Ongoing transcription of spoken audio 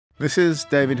This is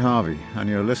David Harvey, and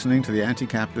you're listening to the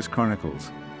Anti-Capitalist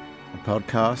Chronicles, a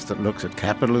podcast that looks at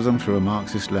capitalism through a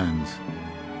Marxist lens.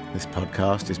 This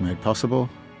podcast is made possible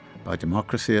by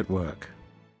Democracy at Work.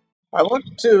 I want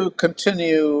to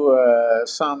continue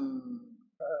some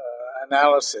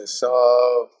analysis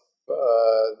of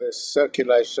this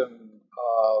circulation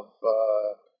of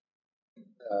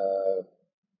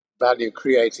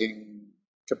value-creating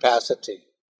capacity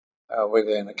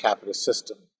within a capitalist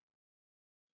system.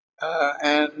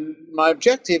 And my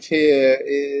objective here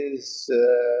is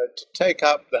to take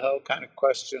up the whole kind of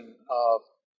question of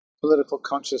political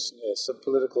consciousness and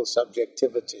political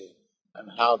subjectivity and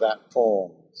how that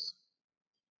forms.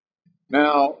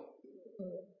 Now,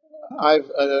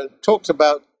 I've talked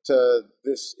about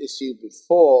this issue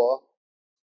before,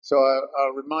 so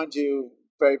I'll remind you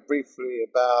very briefly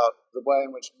about the way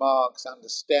in which Marx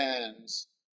understands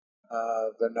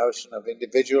the notion of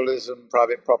individualism,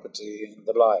 private property, and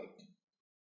the like.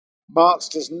 Marx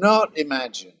does not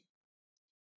imagine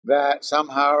that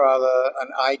somehow or other an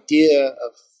idea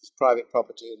of private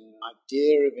property and an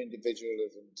idea of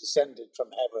individualism descended from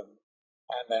heaven,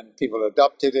 and then people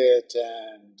adopted it,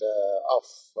 and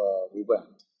off we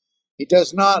went. He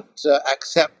does not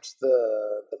accept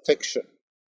the fiction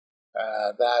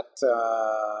that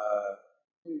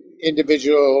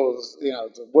individuals,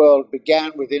 the world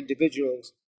began with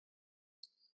individuals,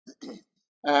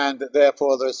 and that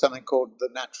therefore there is something called the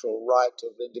natural right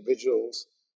of individuals.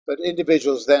 But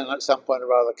individuals then at some point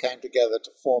or other came together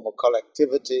to form a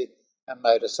collectivity and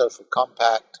made a social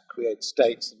compact, create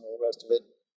states and all the rest of it,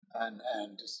 and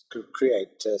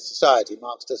create society.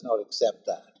 Marx does not accept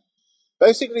that.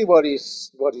 Basically what he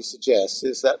suggests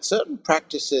is that certain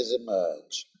practices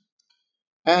emerge,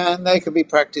 and they can be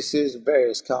practices of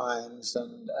various kinds,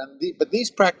 but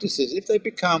these practices, if they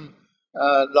become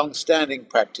long-standing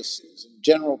practices and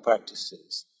general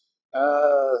practices,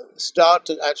 start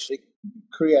to actually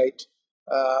create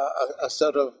a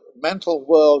sort of mental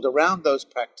world around those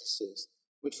practices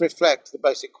which reflect the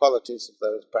basic qualities of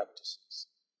those practices.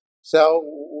 So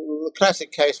the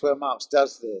classic case where Marx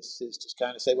does this is to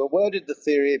kind of say, well, where did the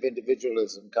theory of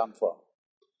individualism come from?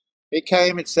 It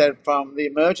came, it said, from the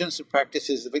emergence of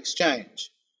practices of exchange.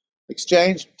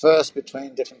 Exchange first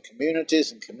between different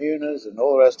communities and communers and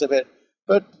all the rest of it,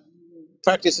 but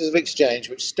practices of exchange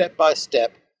which step by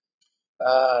step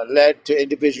led to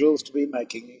individuals to be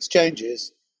making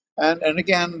exchanges. And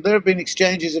again, there have been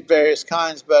exchanges of various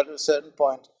kinds, but at a certain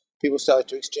point, people started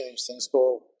to exchange things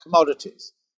called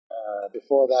commodities.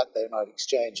 Before that, they might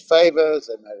exchange favors,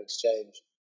 they might exchange,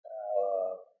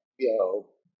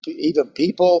 even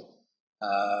people.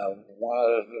 One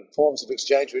of the forms of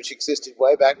exchange which existed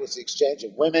way back was the exchange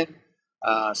of women.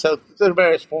 So there are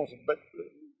various forms, but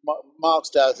what Marx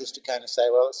does is to kind of say,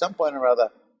 well, at some point or other,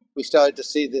 we started to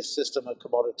see this system of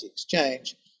commodity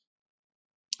exchange.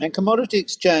 And commodity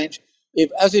exchange,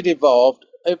 as it evolved,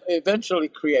 eventually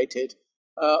created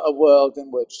a world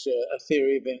in which a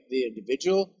theory of the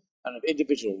individual and of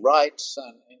individual rights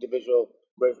and individual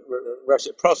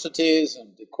reciprocities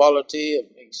and equality of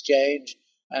exchange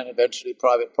and eventually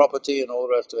private property and all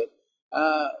the rest of it.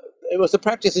 It was the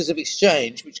practices of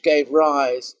exchange which gave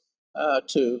rise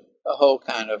to a whole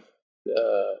kind of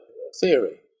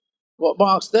theory. What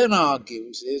Marx then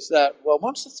argues is that, well,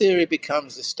 once the theory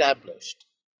becomes established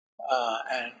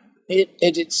and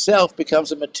it itself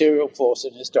becomes a material force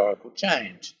in historical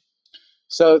change,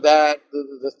 so that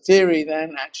the theory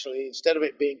then actually, instead of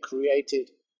it being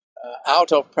created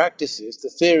out of practices, the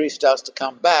theory starts to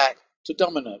come back to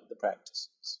dominate the practices.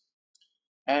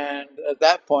 And at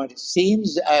that point, it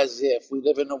seems as if we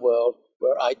live in a world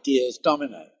where ideas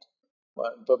dominate.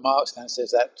 But Marx kind of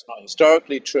says that's not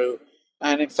historically true.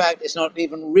 And in fact, it's not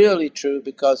even really true,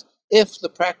 because if the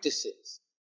practices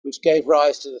which gave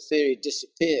rise to the theory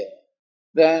disappear,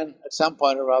 then at some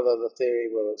point or other, the theory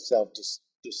will itself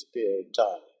disappear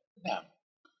entirely. Now,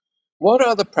 what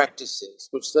are the practices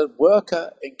which the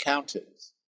worker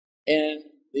encounters in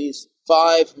these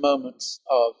 5 moments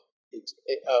in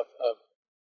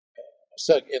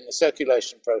the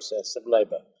circulation process of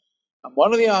labor? And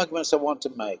one of the arguments I want to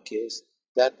make is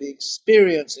that the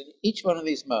experience in each one of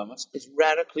these moments is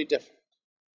radically different.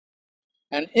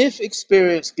 And if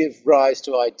experience gives rise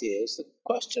to ideas, the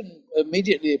question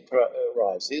immediately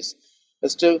arises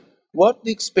as to what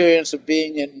the experience of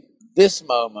being in this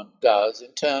moment does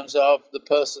in terms of the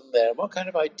person there, what kind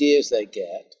of ideas they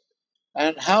get,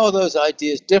 and how are those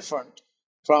ideas different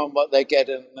from what they get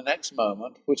in the next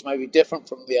moment, which may be different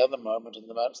from the other moment and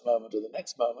the next moment or the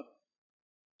next moment,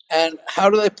 and how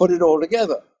do they put it all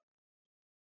together?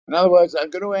 In other words, I'm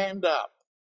going to end up,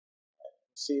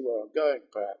 see where I'm going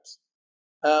perhaps,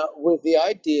 with the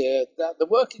idea that the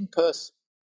working person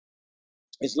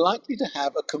is likely to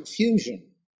have a confusion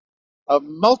of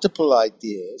multiple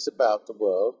ideas about the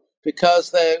world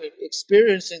because they're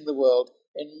experiencing the world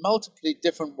in multiply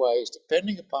different ways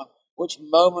depending upon which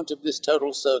moment of this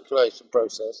total circulation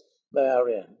process they are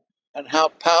in and how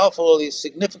powerfully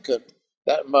significant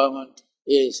that moment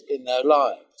is in their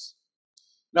lives.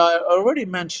 Now, I already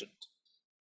mentioned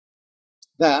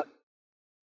that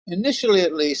initially,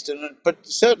 at least, but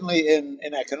certainly in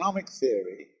economic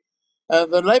theory,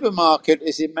 the labor market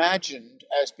is imagined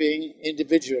as being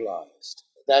individualized.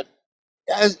 That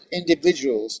as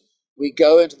individuals, we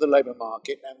go into the labor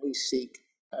market and we seek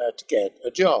to get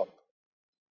a job.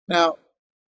 Now,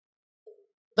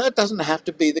 that doesn't have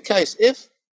to be the case. If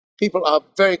people are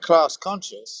very class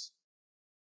conscious,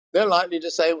 they're likely to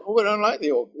say, "Well, we don't like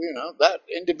that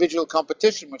individual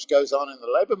competition which goes on in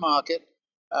the labor market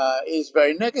is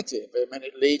very negative. I mean,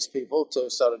 it leads people to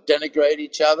sort of denigrate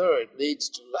each other. It leads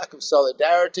to lack of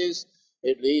solidarities.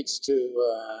 It leads to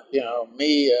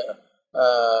me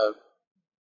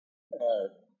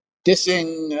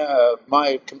dissing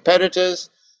my competitors,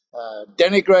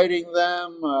 denigrating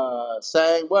them,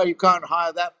 saying, "Well, you can't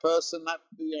hire that person. That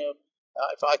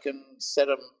if I can set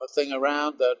a thing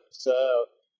around that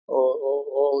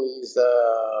all these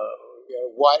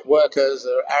white workers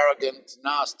are arrogant,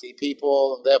 nasty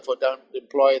people, and therefore don't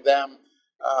employ them.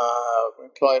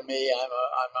 Employ me.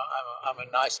 I'm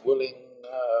a nice, willing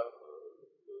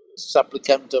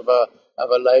supplicant of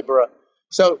a labourer."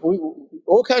 So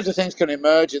all kinds of things can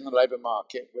emerge in the labour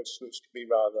market, which can be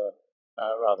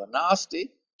rather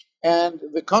nasty. And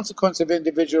the consequence of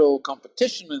individual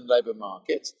competition in labour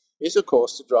markets is, of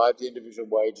course, to drive the individual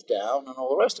wage down and all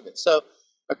the rest of it. So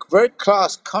a very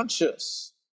class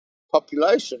conscious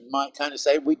population might kind of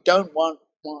say, we don't want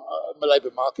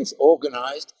labour markets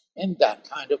organised in that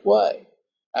kind of way.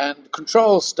 And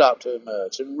controls start to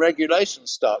emerge and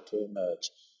regulations start to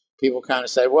emerge. People kind of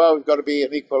say, well, we've got to be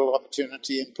an equal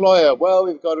opportunity employer. Well,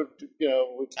 we've got to,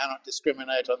 we cannot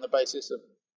discriminate on the basis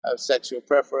of sexual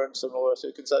preference and all that. So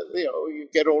you can say, you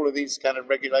get all of these kind of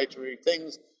regulatory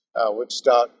things which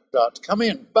start to come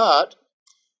in. But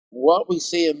what we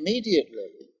see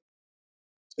immediately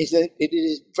is that it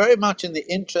is very much in the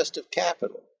interest of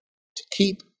capital to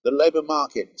keep the labour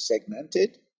market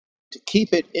segmented, to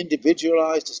keep it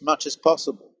individualized as much as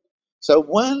possible. So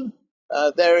when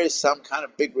there is some kind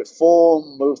of big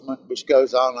reform movement which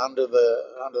goes on under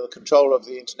the control of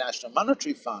the International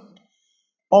Monetary Fund,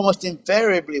 almost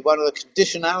invariably one of the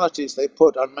conditionalities they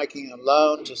put on making a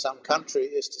loan to some country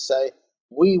is to say,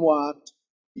 we want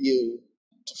you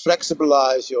to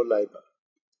flexibilize your labor.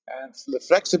 And the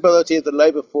flexibility of the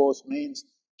labor force means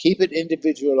keep it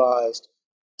individualized.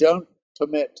 Don't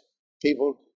permit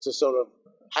people to sort of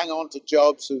hang on to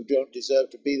jobs who don't deserve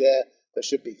to be there. There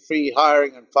should be free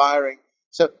hiring and firing.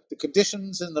 So the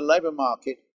conditions in the labor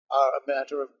market are a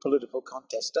matter of political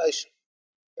contestation.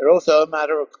 They're also a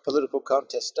matter of political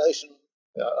contestation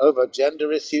over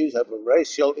gender issues, over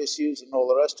racial issues, and all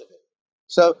the rest of it.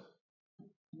 So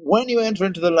when you enter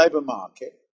into the labor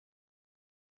market,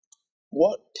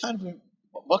 what kind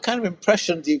of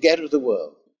impression do you get of the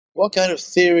world? What kind of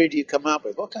theory do you come out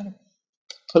with? What kind of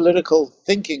political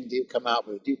thinking do you come out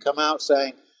with? Do you come out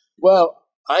saying, well,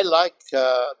 I like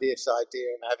this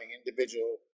idea of having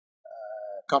individual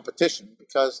competition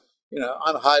because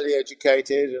I'm highly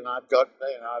educated and I've got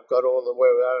all the way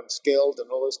I'm skilled and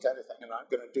all this kind of thing, and I'm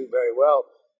going to do very well.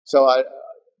 So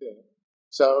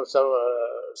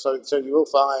so you will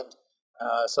find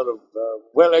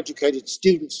well-educated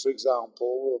students, for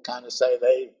example, will kind of say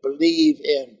they believe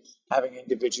in having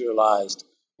individualized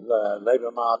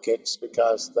labor markets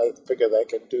because they figure they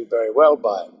can do very well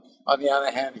by it. On the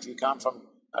other hand, if you come from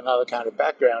another kind of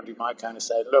background, you might kind of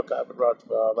say, look, I would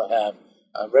rather have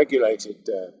a regulated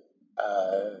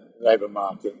labor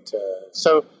market.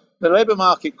 So the labor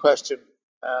market question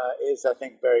is, I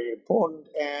think, very important,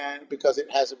 and because it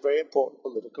has a very important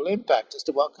political impact as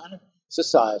to what kind of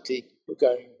society we're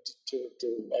going to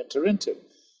enter into.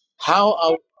 How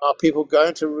are people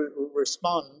going to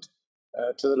respond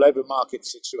to the labor market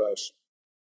situation?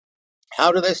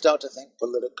 How do they start to think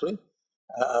politically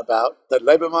about the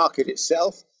labor market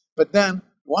itself? But then,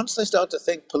 once they start to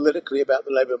think politically about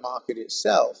the labor market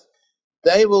itself,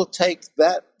 they will take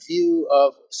that view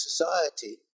of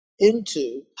society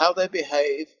into how they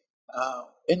behave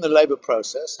in the labor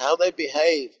process, how they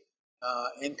behave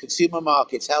in consumer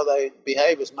markets, how they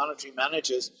behave as monetary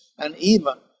managers, and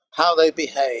even how they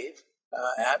behave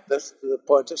at the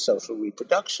point of social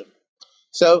reproduction.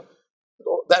 So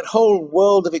that whole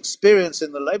world of experience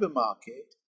in the labor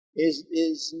market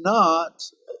is not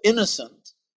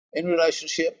innocent in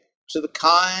relationship to the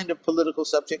kind of political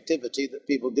subjectivity that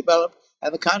people develop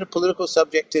and the kind of political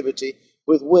subjectivity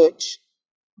with which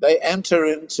they enter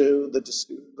into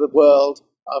the world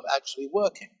of actually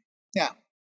working. Now,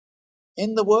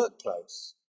 in the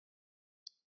workplace,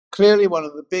 clearly one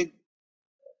of the big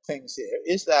things here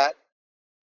is that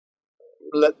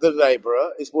the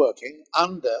labourer is working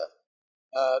under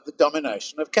the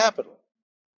domination of capital.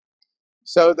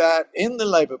 So that in the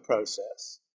labour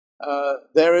process,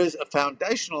 there is a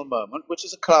foundational moment, which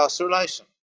is a class relation,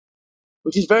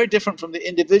 which is very different from the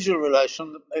individual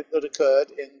relation that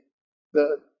occurred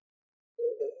the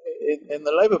in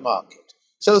the labour market.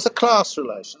 So there's a class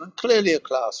relation, and clearly a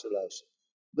class relation.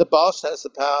 The boss has the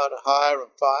power to hire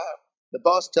and fire. The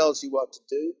boss tells you what to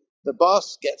do. The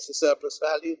boss gets the surplus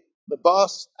value. The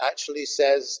boss actually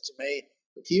says to me,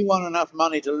 if you want enough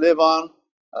money to live on,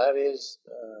 that is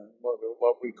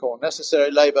what we call necessary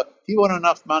labour, if you want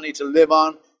enough money to live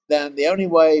on, then the only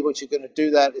way which you're going to do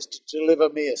that is to deliver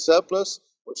me a surplus,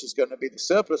 which is going to be the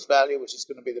surplus value, which is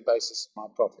going to be the basis of my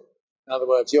profit. In other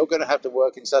words, you're going to have to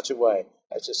work in such a way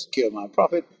as to secure my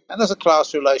profit. And there's a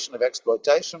class relation of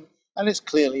exploitation, and it's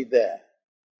clearly there.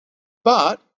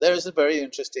 But there is a very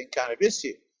interesting kind of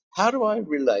issue. How do I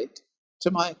relate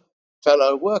to my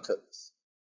fellow workers?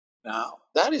 Now,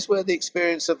 that is where the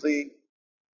experience of the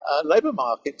labour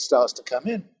market starts to come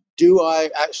in. Do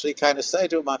I actually kind of say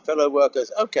to my fellow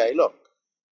workers, okay, look,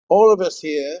 all of us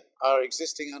here are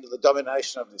existing under the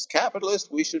domination of this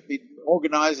capitalist. We should be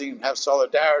organizing and have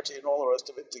solidarity and all the rest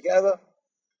of it together.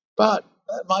 But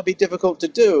that might be difficult to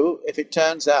do if it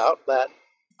turns out that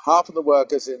half of the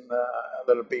workers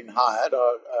that have been hired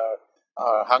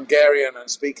are Hungarian and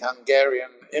speak Hungarian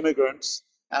immigrants.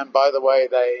 And by the way,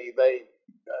 they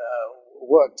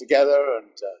work together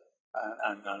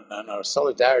and are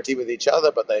solidarity with each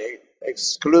other, but they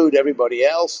exclude everybody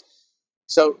else.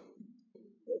 So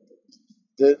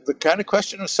the kind of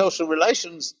question of social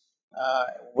relations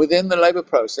within the labor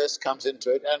process comes into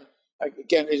it. And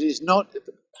again, it is not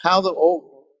how the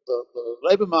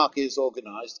labor market is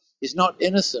organized is not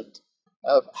innocent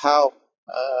of how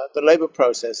the labor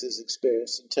process is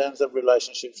experienced in terms of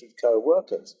relationships with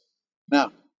co-workers.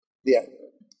 Now, yeah,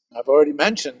 I've already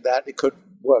mentioned that it could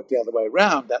work the other way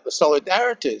around, that the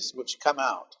solidarities which come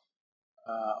out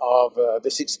of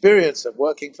this experience of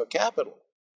working for capital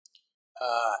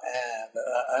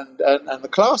and the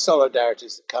class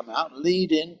solidarities that come out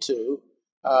lead into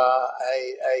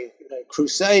a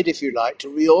crusade, if you like, to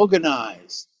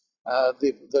reorganize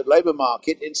the labor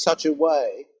market in such a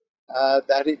way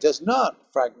that it does not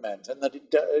fragment and that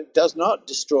it does not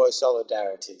destroy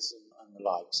solidarities and the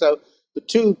like. So the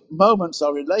two moments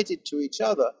are related to each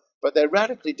other, but they're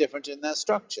radically different in their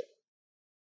structure.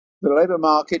 The labor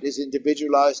market is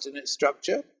individualized in its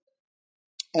structure,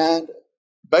 and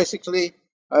basically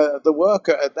the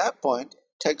worker at that point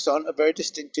takes on a very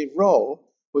distinctive role,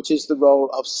 which is the role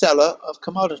of seller of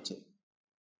commodity.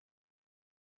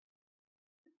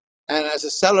 And as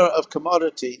a seller of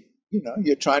commodity,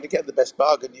 you're trying to get the best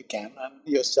bargain you can, and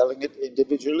you're selling it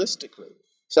individualistically.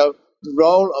 So the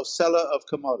role of seller of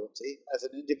commodity as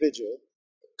an individual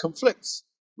conflicts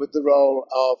with the role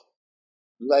of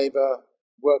labor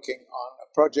working on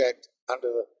a project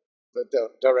under the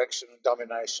direction and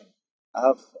domination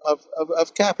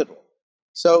of capital.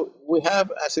 So we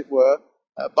have, as it were,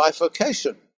 a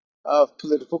bifurcation of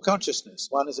political consciousness.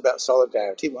 One is about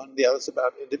solidarity, the other is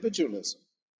about individualism.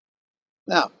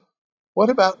 Now, what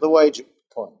about the wage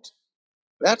point?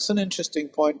 That's an interesting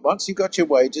point. Once you've got your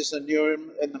wages and you're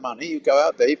in the money, you go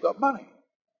out there, you've got money.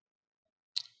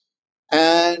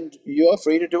 And you're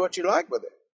free to do what you like with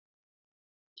it.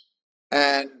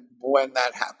 And when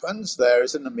that happens, there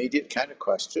is an immediate kind of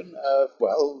question of,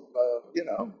 well,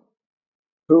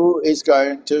 who is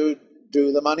going to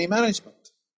do the money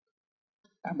management?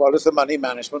 And what does the money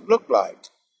management look like?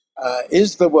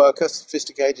 Is the worker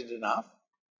sophisticated enough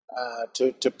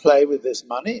to play with this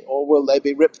money, or will they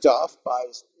be ripped off by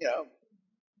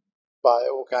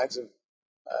all kinds of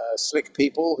slick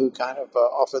people who kind of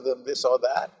offer them this or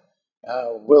that?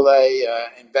 Will they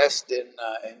invest in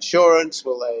insurance?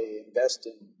 Will they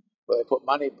put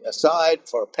money aside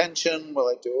for a pension? Will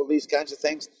they do all these kinds of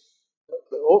things?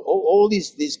 All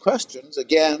these questions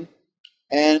again,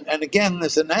 and again,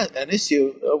 there's an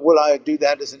issue. Will I do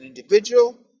that as an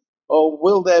individual, or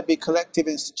will there be collective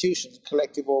institutions,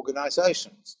 collective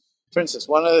organizations? For instance,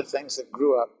 one of the things that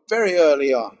grew up very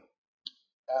early on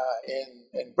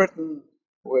in Britain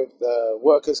with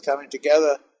workers coming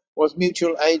together was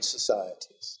mutual aid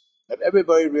societies. And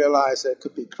everybody realized there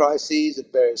could be crises of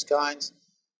various kinds,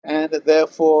 and that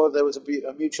therefore there was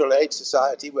a mutual aid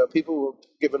society where people would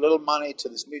give a little money to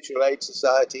this mutual aid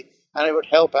society, and it would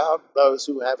help out those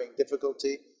who were having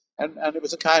difficulty, and it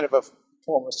was a kind of a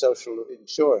form of social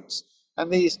insurance.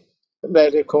 And these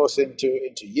led, of course, into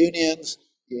unions.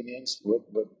 Unions would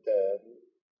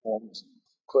form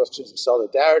questions of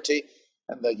solidarity,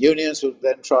 and the unions would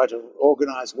then try to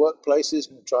organize workplaces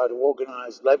and try to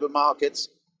organize labor markets.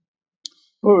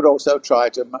 We would also try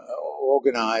to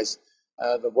organize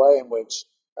the way in which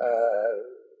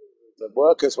the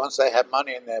workers, once they had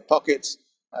money in their pockets,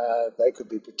 they could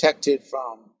be protected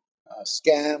from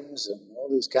scams and all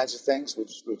these kinds of things,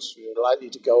 which are likely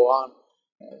to go on.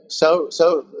 So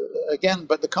again,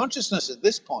 but the consciousness at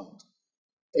this point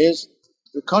is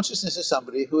the consciousness of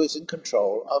somebody who is in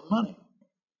control of money.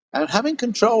 And having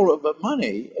control over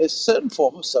money is a certain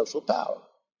form of social power.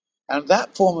 And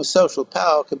that form of social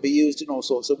power can be used in all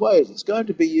sorts of ways. It's going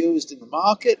to be used in the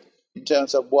market in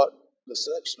terms of what the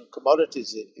selection of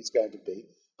commodities is going to be.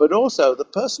 But also, the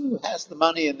person who has the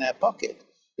money in their pocket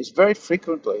is very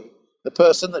frequently the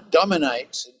person that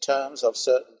dominates in terms of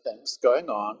certain things going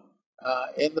on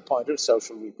in the point of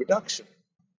social reproduction.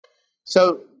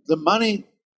 So the money,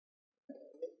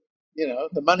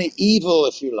 the money evil,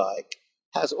 if you like,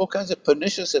 has all kinds of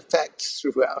pernicious effects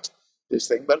throughout this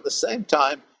thing, but at the same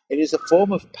time, it is a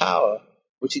form of power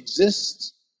which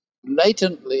exists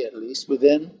latently, at least,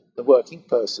 within the working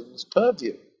person's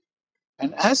purview.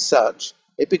 And as such,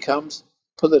 it becomes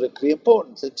politically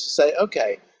important to say,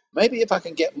 okay, maybe if I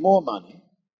can get more money,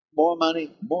 more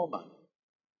money, more money.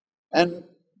 And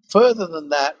further than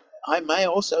that, I may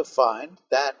also find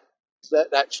that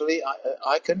actually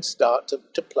I can start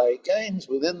to play games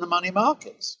within the money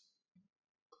markets.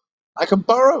 I can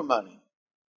borrow money.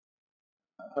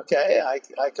 Okay, I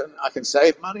can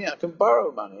save money. I can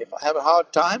borrow money. If I have a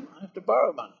hard time, I have to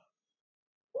borrow money,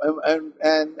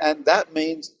 and that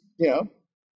means if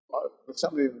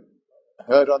somebody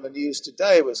heard on the news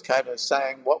today was kind of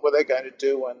saying what were they going to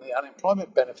do when the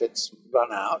unemployment benefits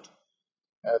run out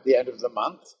at the end of the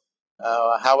month.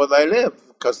 How will they live?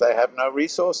 Because they have no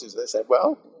resources. They said,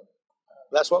 well,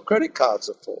 that's what credit cards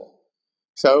are for.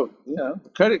 So,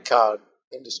 the credit card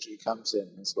industry comes in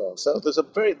as well. So there's a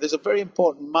very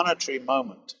important monetary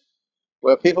moment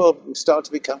where people start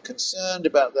to become concerned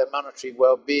about their monetary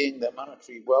well-being, their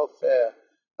monetary welfare,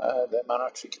 their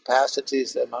monetary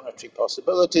capacities, their monetary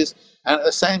possibilities, and at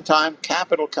the same time,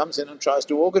 capital comes in and tries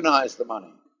to organize the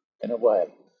money in a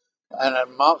way.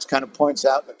 And Marx kind of points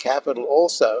out that capital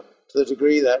also, to the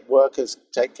degree that workers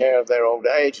take care of their old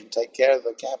age and take care of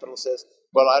the capital, says,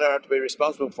 well, I don't have to be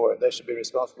responsible for it. They should be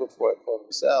responsible for it for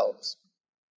themselves.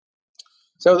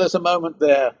 So there's a moment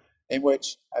there in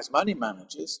which, as money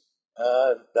managers,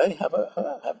 they're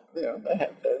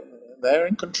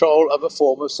in control of a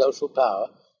form of social power,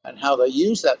 and how they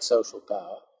use that social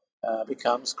power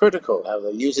becomes critical. How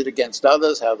they use it against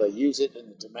others, how they use it in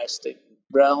the domestic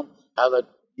realm, how they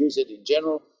use it in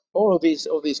general. All these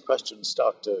questions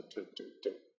start to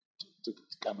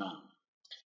come out.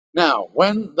 Now,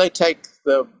 when they take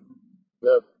the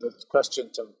question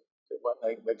to when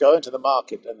they go into the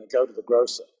market and they go to the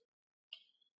grocer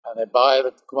and they buy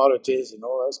the commodities and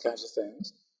all those kinds of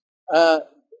things,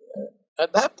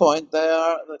 at that point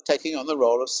they're taking on the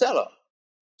role of seller.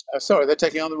 They're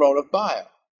taking on the role of buyer.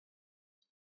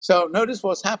 So notice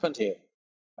what's happened here.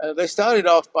 They started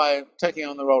off by taking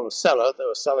on the role of seller. They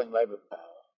were selling labor power.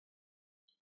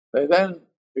 They then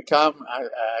become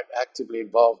actively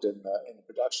involved in the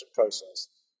production process.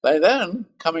 They then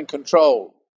come in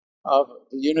control of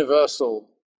the universal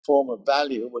form of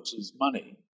value, which is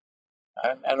money,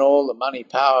 and all the money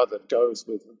power that goes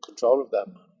with control of that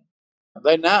money. And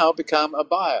they now become a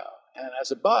buyer. And as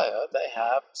a buyer, they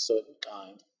have a certain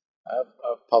kind of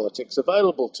politics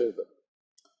available to them.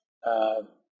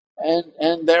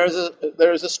 And there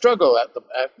is a struggle at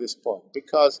this point,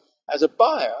 because as a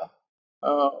buyer,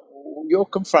 you're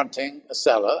confronting a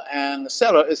seller, and the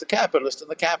seller is a capitalist, and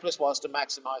the capitalist wants to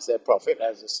maximize their profit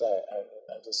as a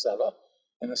seller.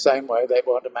 In the same way, they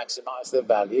want to maximize the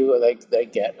value they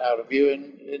get out of you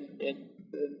in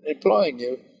employing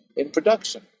you in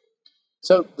production.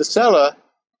 So the seller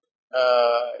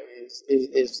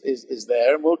is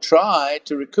there and will try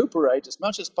to recuperate as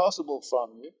much as possible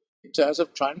from you in terms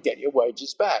of trying to get your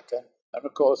wages back. And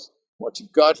of course, what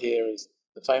you've got here is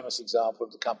the famous example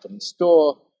of the company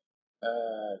store.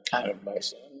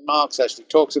 Marx actually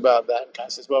talks about that and kind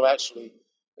of says, well, actually,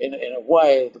 in a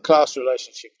way, the class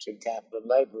relationship between capital and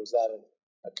labor is that of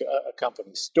a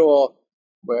company store,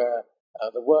 where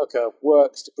the worker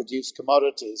works to produce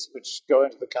commodities which go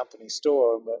into the company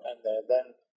store, and they're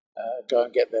then go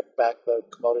and get back the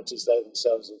commodities they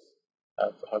themselves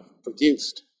have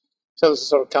produced. So there's a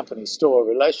sort of company store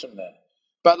relation there.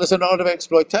 But there's an lot of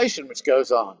exploitation which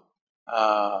goes on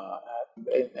uh,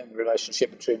 in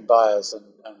relationship between buyers and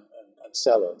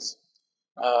sellers.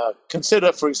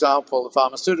 Consider, for example, the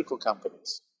pharmaceutical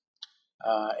companies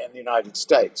in the United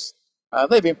States.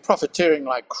 They've been profiteering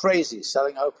like crazy,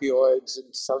 selling opioids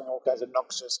and selling all kinds of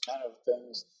noxious kind of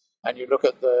things. And you look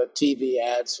at the TV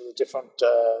ads for the different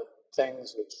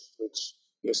things which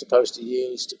you're supposed to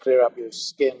use to clear up your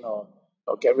skin or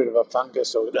get rid of a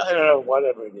fungus or I don't know,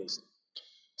 whatever it is.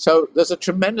 So there's a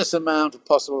tremendous amount of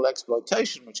possible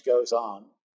exploitation which goes on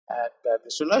at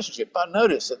this relationship. But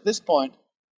notice at this point,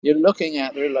 you're looking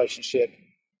at the relationship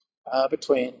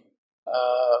between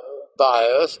uh,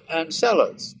 buyers and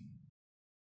sellers.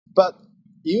 But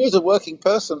you as a working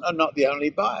person are not the only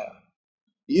buyer.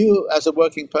 You as a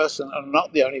working person are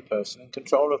not the only person in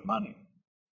control of money.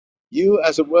 You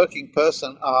as a working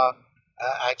person are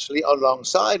actually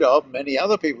alongside of many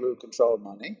other people who control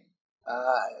money.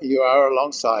 You are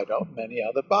alongside of many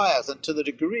other buyers. And to the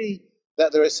degree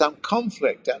that there is some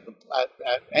conflict at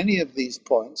any of these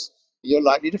points, you're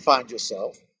likely to find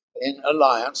yourself in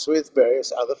alliance with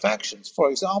various other factions. For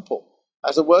example,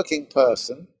 as a working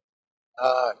person,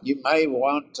 you may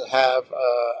want to have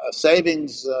a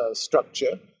savings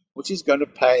structure which is going to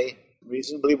pay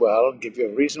reasonably well and give you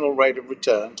a reasonable rate of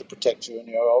return to protect you in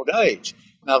your old age.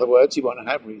 In other words, you want to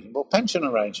have reasonable pension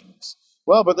arrangements.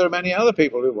 Well, but there are many other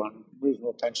people who want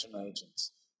reasonable pension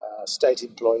arrangements, state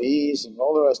employees and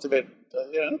all the rest of it.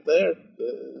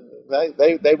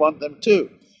 They want them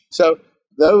too. So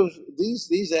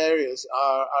these areas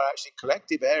are actually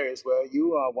collective areas where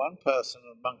you are one person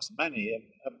amongst many,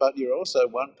 but you're also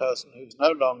one person who's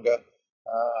no longer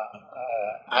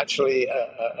actually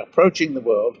approaching the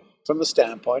world from the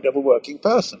standpoint of a working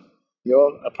person.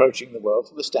 You're approaching the world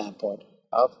from the standpoint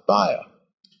of buyer.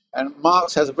 And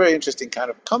Marx has a very interesting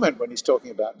kind of comment when he's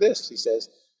talking about this. He says,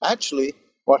 actually,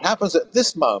 what happens at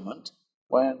this moment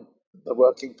when the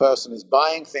working person is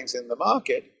buying things in the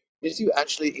market is you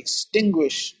actually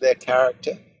extinguish their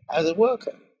character as a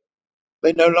worker.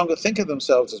 They no longer think of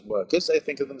themselves as workers, they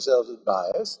think of themselves as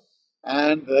buyers,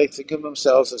 and they think of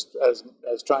themselves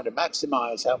as trying to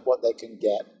maximize what they can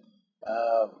get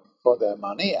uh, for their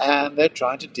money, and they're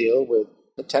trying to deal with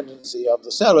the tendency of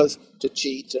the sellers to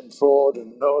cheat and fraud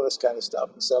and all this kind of stuff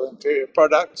and sell inferior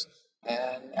products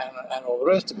and all the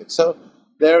rest of it. So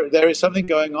there is something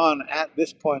going on at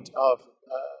this point of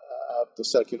the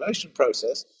circulation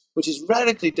process, which is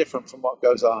radically different from what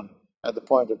goes on at the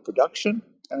point of production,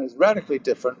 and is radically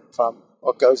different from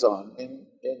what goes on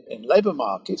in labor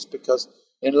markets, because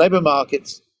in labor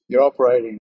markets, you're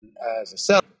operating as a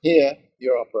seller. Here,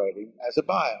 you're operating as a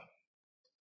buyer.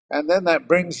 And then that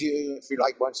brings you, if you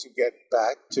like, once you get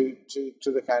back to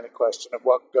the kind of question of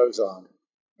what goes on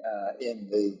in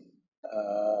the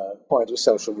point of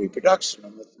social reproduction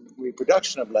and the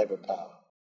reproduction of labor power.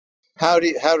 How do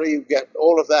you get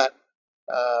all of that,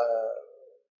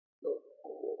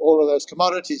 all of those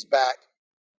commodities back,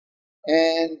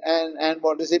 and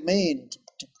what does it mean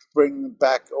to bring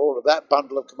back all of that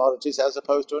bundle of commodities as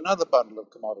opposed to another bundle of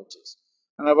commodities?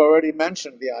 And I've already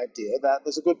mentioned the idea that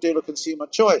there's a good deal of consumer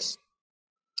choice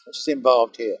which is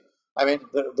involved here. I mean,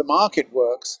 the market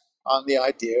works on the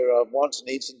idea of wants,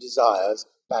 needs, and desires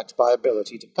backed by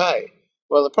ability to pay.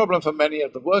 Well, the problem for many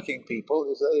of the working people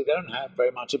is that they don't have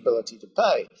very much ability to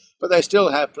pay, but they still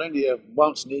have plenty of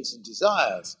wants, needs, and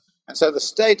desires. And so the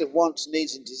state of wants,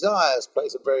 needs, and desires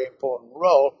plays a very important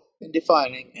role in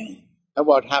defining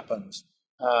what happens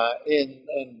in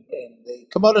the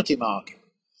commodity market.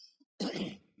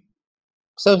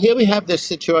 So here we have this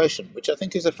situation, which I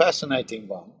think is a fascinating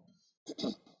one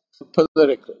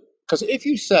politically. Because if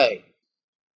you say,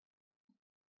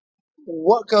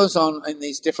 what goes on in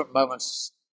these different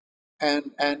moments,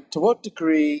 and to what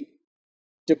degree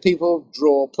do people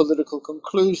draw political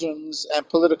conclusions and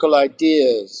political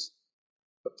ideas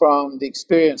from the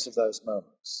experience of those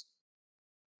moments?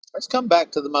 Let's come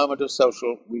back to the moment of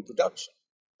social reproduction.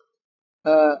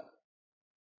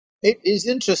 It is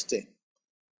interesting.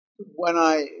 When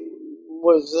I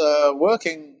was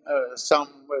working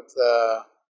some with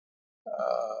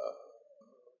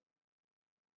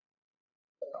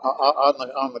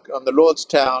on the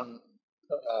Lordstown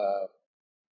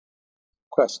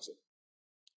question.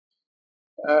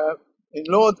 In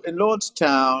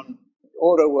Lordstown,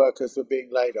 auto workers were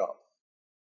being laid off,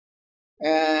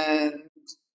 and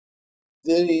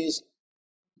these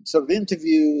sort of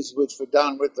interviews which were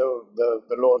done with the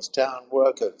Lordstown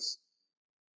workers.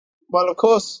 Well, of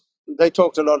course, they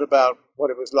talked a lot about what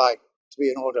it was like to be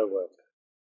an auto worker.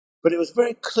 But it was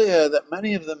very clear that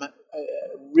many of them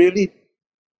really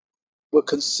were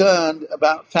concerned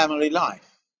about family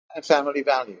life and family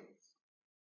values.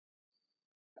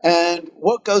 And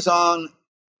what goes on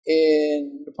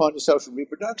in the point of social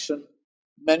reproduction,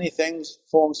 many things,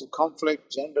 forms of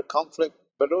conflict,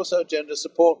 but also gender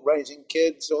support, raising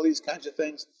kids, all these kinds of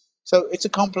things. So it's a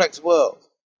complex world.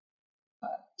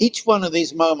 Each one of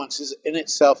these moments is in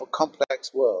itself a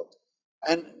complex world.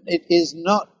 And it is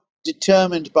not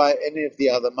determined by any of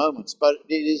the other moments, but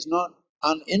it is not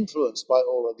uninfluenced by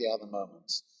all of the other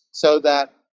moments. So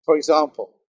that, for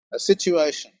example, a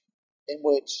situation in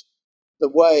which the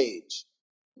wage,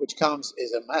 which comes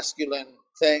is a masculine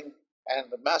thing, and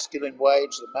the masculine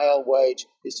wage, the male wage,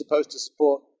 is supposed to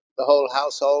support the whole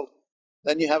household,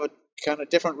 then you have a kind of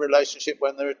different relationship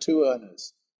when there are two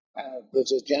earners.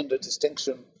 There's a gender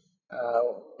distinction uh,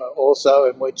 also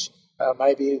in which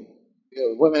maybe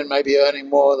women may be earning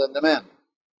more than the men.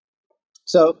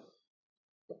 So,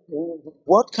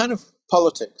 what kind of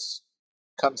politics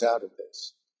comes out of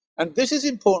this? And this is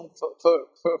important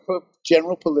for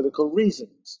general political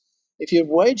reasons. If you're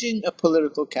waging a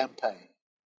political campaign,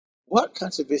 what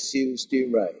kinds of issues do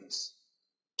you raise?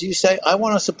 Do you say, I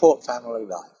want to support family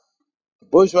life? The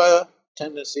bourgeois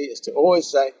tendency is to always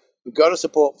say, we've got to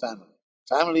support family.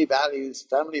 Family values,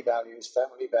 family values,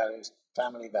 family values,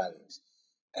 family values.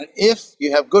 And if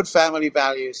you have good family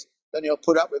values, then you'll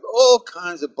put up with all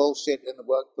kinds of bullshit in the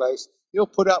workplace. You'll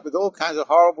put up with all kinds of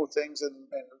horrible things in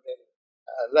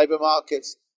labor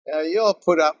markets. You'll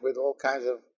put up with all kinds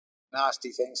of nasty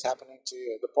things happening to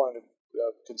you at the point of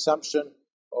consumption,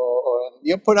 or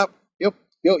you'll put up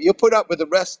with the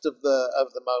rest of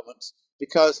the moments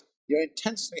because you're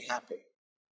intensely happy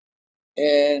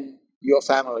in your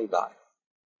family life.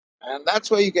 And that's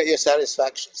where you get your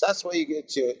satisfactions. That's where you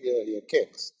get your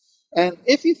kicks. And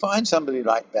if you find somebody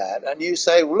like that and you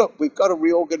say, well, look, we've got to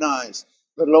reorganize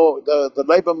the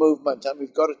labor movement, and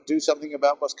we've got to do something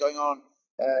about what's going on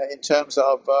in terms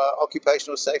of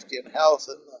occupational safety and health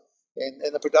and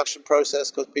in the production process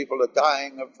because people are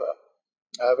dying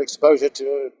of exposure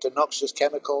to noxious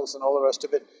chemicals and all the rest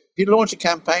of it. If you launch a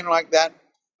campaign like that,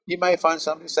 you may find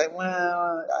somebody say,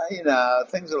 well,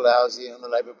 things are lousy in the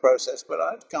labor process, but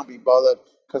I can't be bothered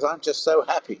because I'm just so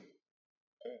happy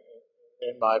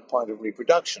in my point of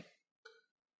reproduction.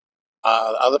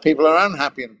 Other people are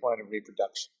unhappy in the point of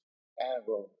reproduction and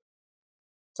will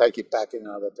take it back in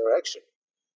another direction.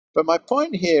 But my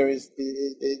point here is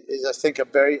I think, a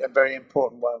very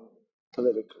important one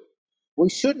politically. We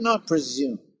should not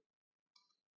presume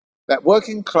that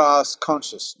working class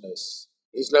consciousness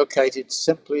is located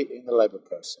simply in the labor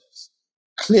process.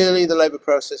 Clearly, the labor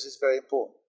process is very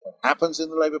important. What happens in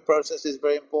the labor process is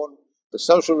very important. The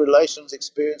social relations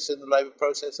experienced in the labor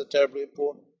process are terribly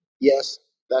important. Yes,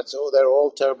 they're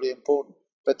all terribly important.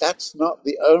 But that's not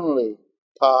the only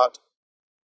part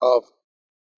of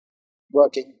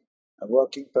a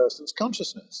working person's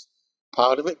consciousness.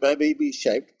 Part of it may be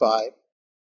shaped by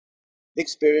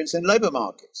experience in labor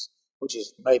markets, which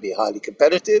is maybe highly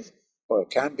competitive, or it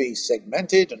can be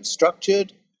segmented and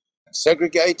structured and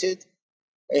segregated.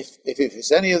 If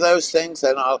it's any of those things,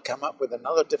 then I'll come up with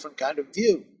another different kind of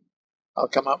view. I'll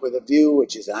come up with a view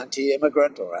which is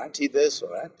anti-immigrant, or anti-this,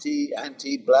 or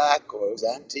anti-black, or is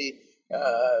anti-women,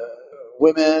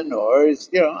 or is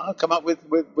I'll come up with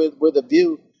a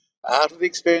view out of the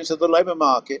experience of the labor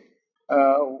market,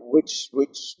 which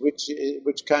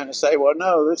kind of say, well,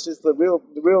 no, this is the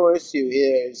real issue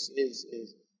here is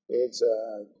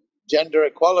gender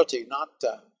equality, not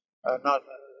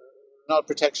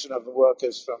protection of the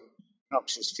workers from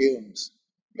noxious fumes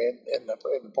in the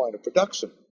point of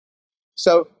production.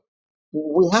 So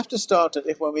we have to start at,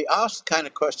 when we ask the kind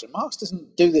of question, Marx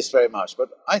doesn't do this very much, but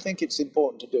I think it's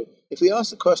important to do. If we ask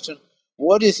the question,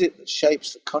 what is it that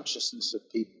shapes the consciousness of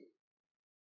people?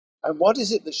 And what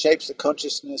is it that shapes the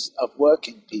consciousness of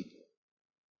working people?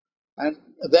 And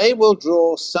they will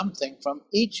draw something from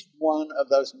each one of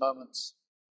those moments.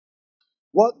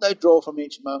 What they draw from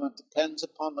each moment depends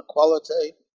upon the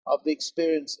quality of the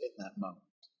experience in that moment.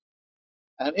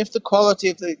 And if the quality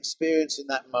of the experience in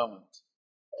that moment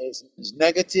is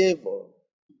negative or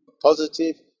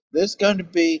positive, there's going to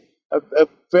be a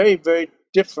very, very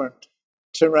different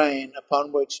terrain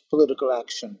upon which political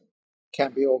action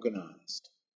can be organized.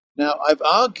 Now, I've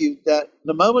argued that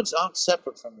the moments aren't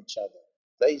separate from each other.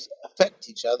 They affect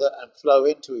each other and flow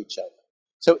into each other.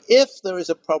 So if there is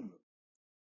a problem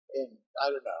in, I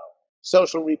don't know,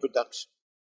 social reproduction,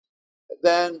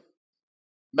 then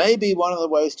maybe one of the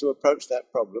ways to approach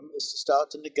that problem is to start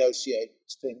to negotiate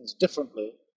things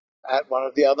differently at one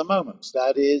of the other moments.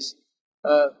 That is,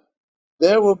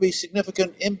 there will be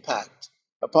significant impact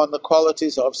upon the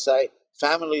qualities of, say,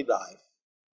 family life,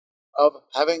 of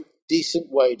having decent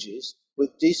wages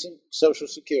with decent social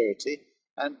security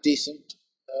and decent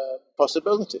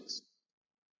possibilities.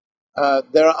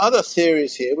 There are other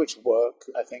theories here which work,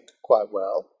 I think, quite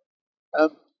well.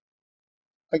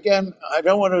 Again, I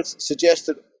don't want to suggest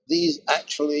that these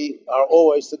actually are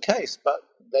always the case, but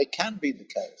they can be the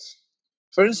case.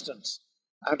 For instance,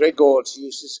 Andre Gortz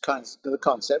uses the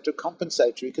concept of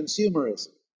compensatory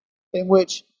consumerism, in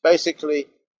which basically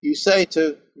you say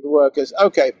to the workers,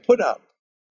 okay, put up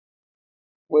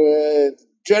with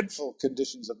dreadful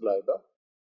conditions of labor,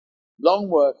 long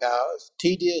work hours,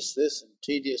 tedious this and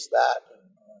tedious that,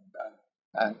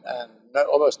 and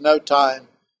almost no time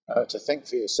to think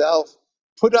for yourself.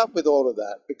 Put up with all of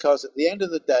that, because at the end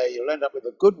of the day, you'll end up with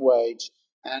a good wage,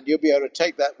 and you'll be able to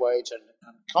take that wage and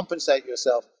compensate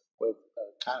yourself with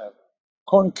a kind of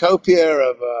cornucopia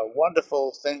of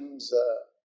wonderful things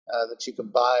that you can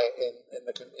buy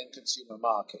in consumer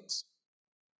markets.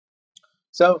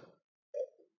 So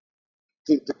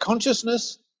the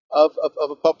consciousness of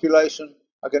a population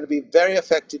are going to be very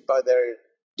affected by their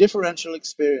differential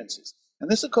experiences.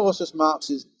 And this, of course, is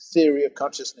Marx's theory of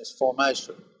consciousness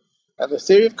formation. And the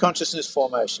theory of consciousness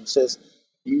formation says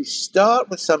you start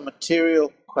with some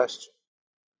material question,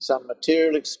 some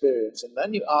material experience, and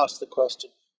then you ask the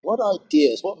question, what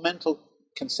ideas, what mental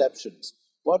conceptions,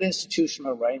 what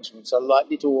institutional arrangements are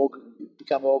likely to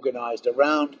become organized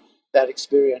around that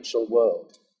experiential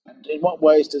world? And in what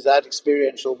ways does that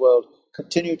experiential world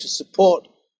continue to support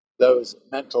those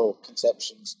mental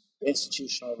conceptions,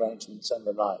 institutional arrangements, and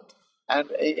the like?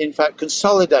 And in fact,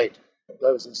 consolidate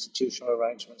those institutional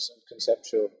arrangements and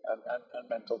conceptual and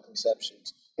mental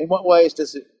conceptions. In what ways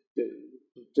does this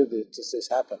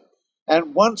happen?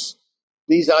 And once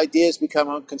these ideas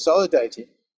become consolidated,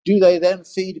 do they then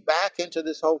feed back into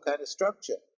this whole kind of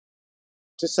structure?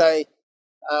 To say,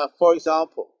 for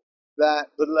example,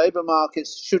 that the labor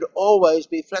markets should always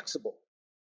be flexible.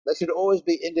 They should always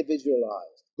be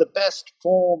individualized. The best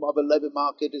form of a labor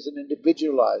market is an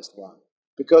individualized one,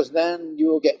 because then you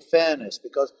will get fairness,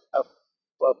 because a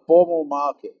formal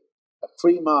market, a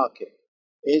free market,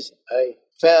 is a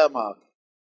fair market,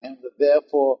 and that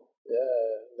therefore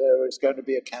there is going to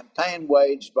be a campaign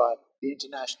waged by the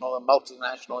international and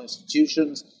multinational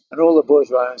institutions and all the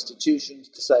bourgeois institutions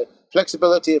to say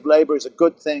flexibility of labor is a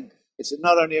good thing. It's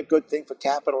not only a good thing for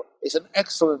capital, it's an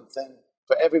excellent thing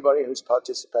for everybody who's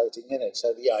participating in it.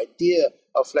 So the idea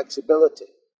of flexibility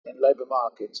in labor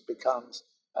markets becomes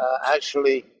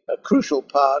actually a crucial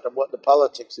part of what the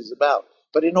politics is about.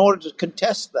 But in order to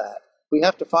contest that, we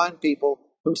have to find people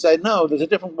who say, no, there's a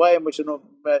different way in which a labor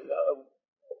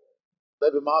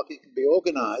market can be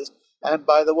organized. And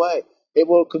by the way, it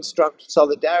will construct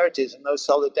solidarities, and those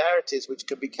solidarities, which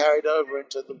can be carried over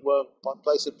into the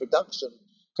place of production,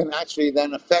 can actually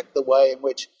then affect the way in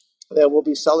which there will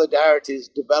be solidarities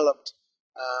developed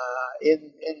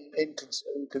in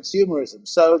consumerism,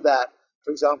 so that,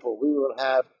 for example, we will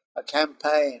have a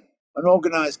campaign, an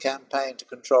organized campaign to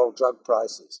control drug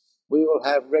prices. We will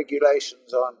have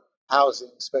regulations on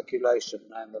housing speculation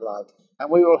and the like,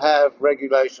 and we will have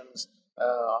regulations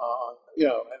on,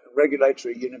 a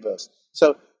regulatory universe.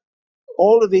 So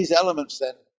all of these elements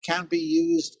then can be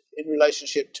used in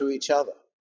relationship to each other.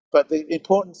 But the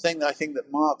important thing I think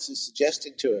that Marx is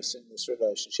suggesting to us in this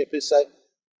relationship is say,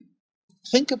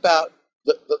 think about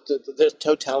the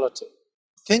totality.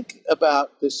 Think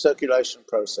about this circulation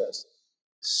process.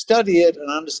 Study it and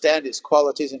understand its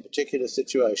qualities in particular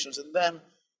situations, and then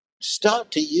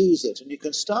start to use it. And you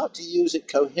can start to use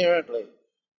it coherently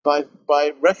by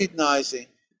recognizing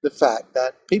the fact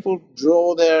that people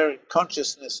draw their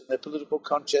consciousness and their political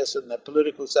conscience and their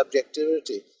political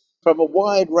subjectivity from a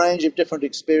wide range of different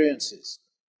experiences.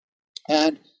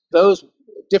 And those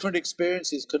different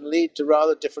experiences can lead to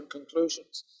rather different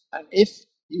conclusions. And if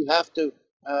you have to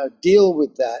deal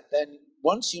with that, then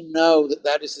once you know that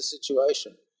that is the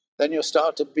situation, then you'll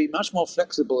start to be much more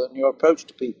flexible in your approach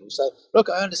to people. So, look,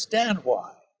 I understand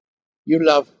why you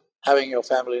love having your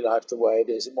family life the way it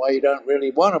is, and why you don't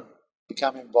really want to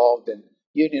become involved in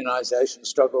unionization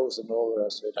struggles and all the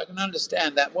rest of it. I can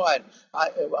understand that why.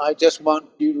 I just want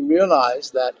you to realize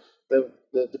that the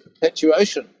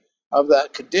perpetuation of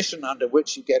that condition under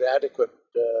which you get adequate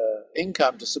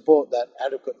income to support that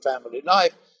adequate family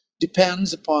life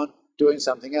depends upon doing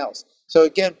something else. So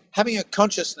again, having a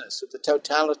consciousness of the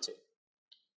totality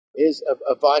is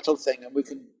a vital thing, and we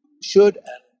should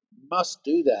and must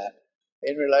do that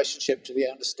in relationship to the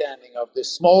understanding of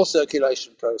this small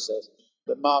circulation process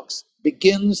that Marx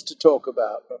begins to talk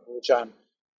about, which I'm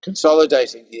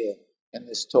consolidating here, in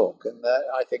this talk, and that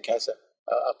I think has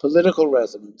a political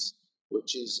resonance,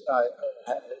 which is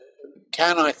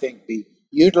can, I think, be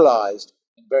utilized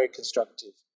in very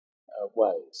constructive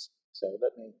ways. So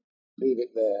let me leave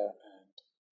it there,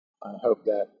 and I hope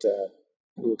that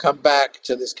we'll come back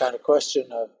to this kind of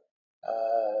question of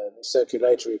the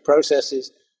circulatory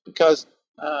processes, because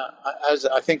as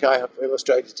I think I have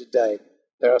illustrated today,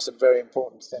 there are some very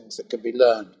important things that can be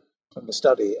learned from the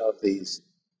study of these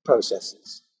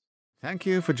processes. Thank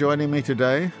you for joining me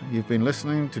today. You've been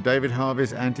listening to David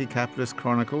Harvey's Anti-Capitalist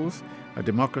Chronicles, a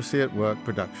Democracy at Work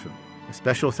production. A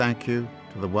special thank you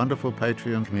to the wonderful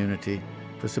Patreon community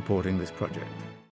for supporting this project.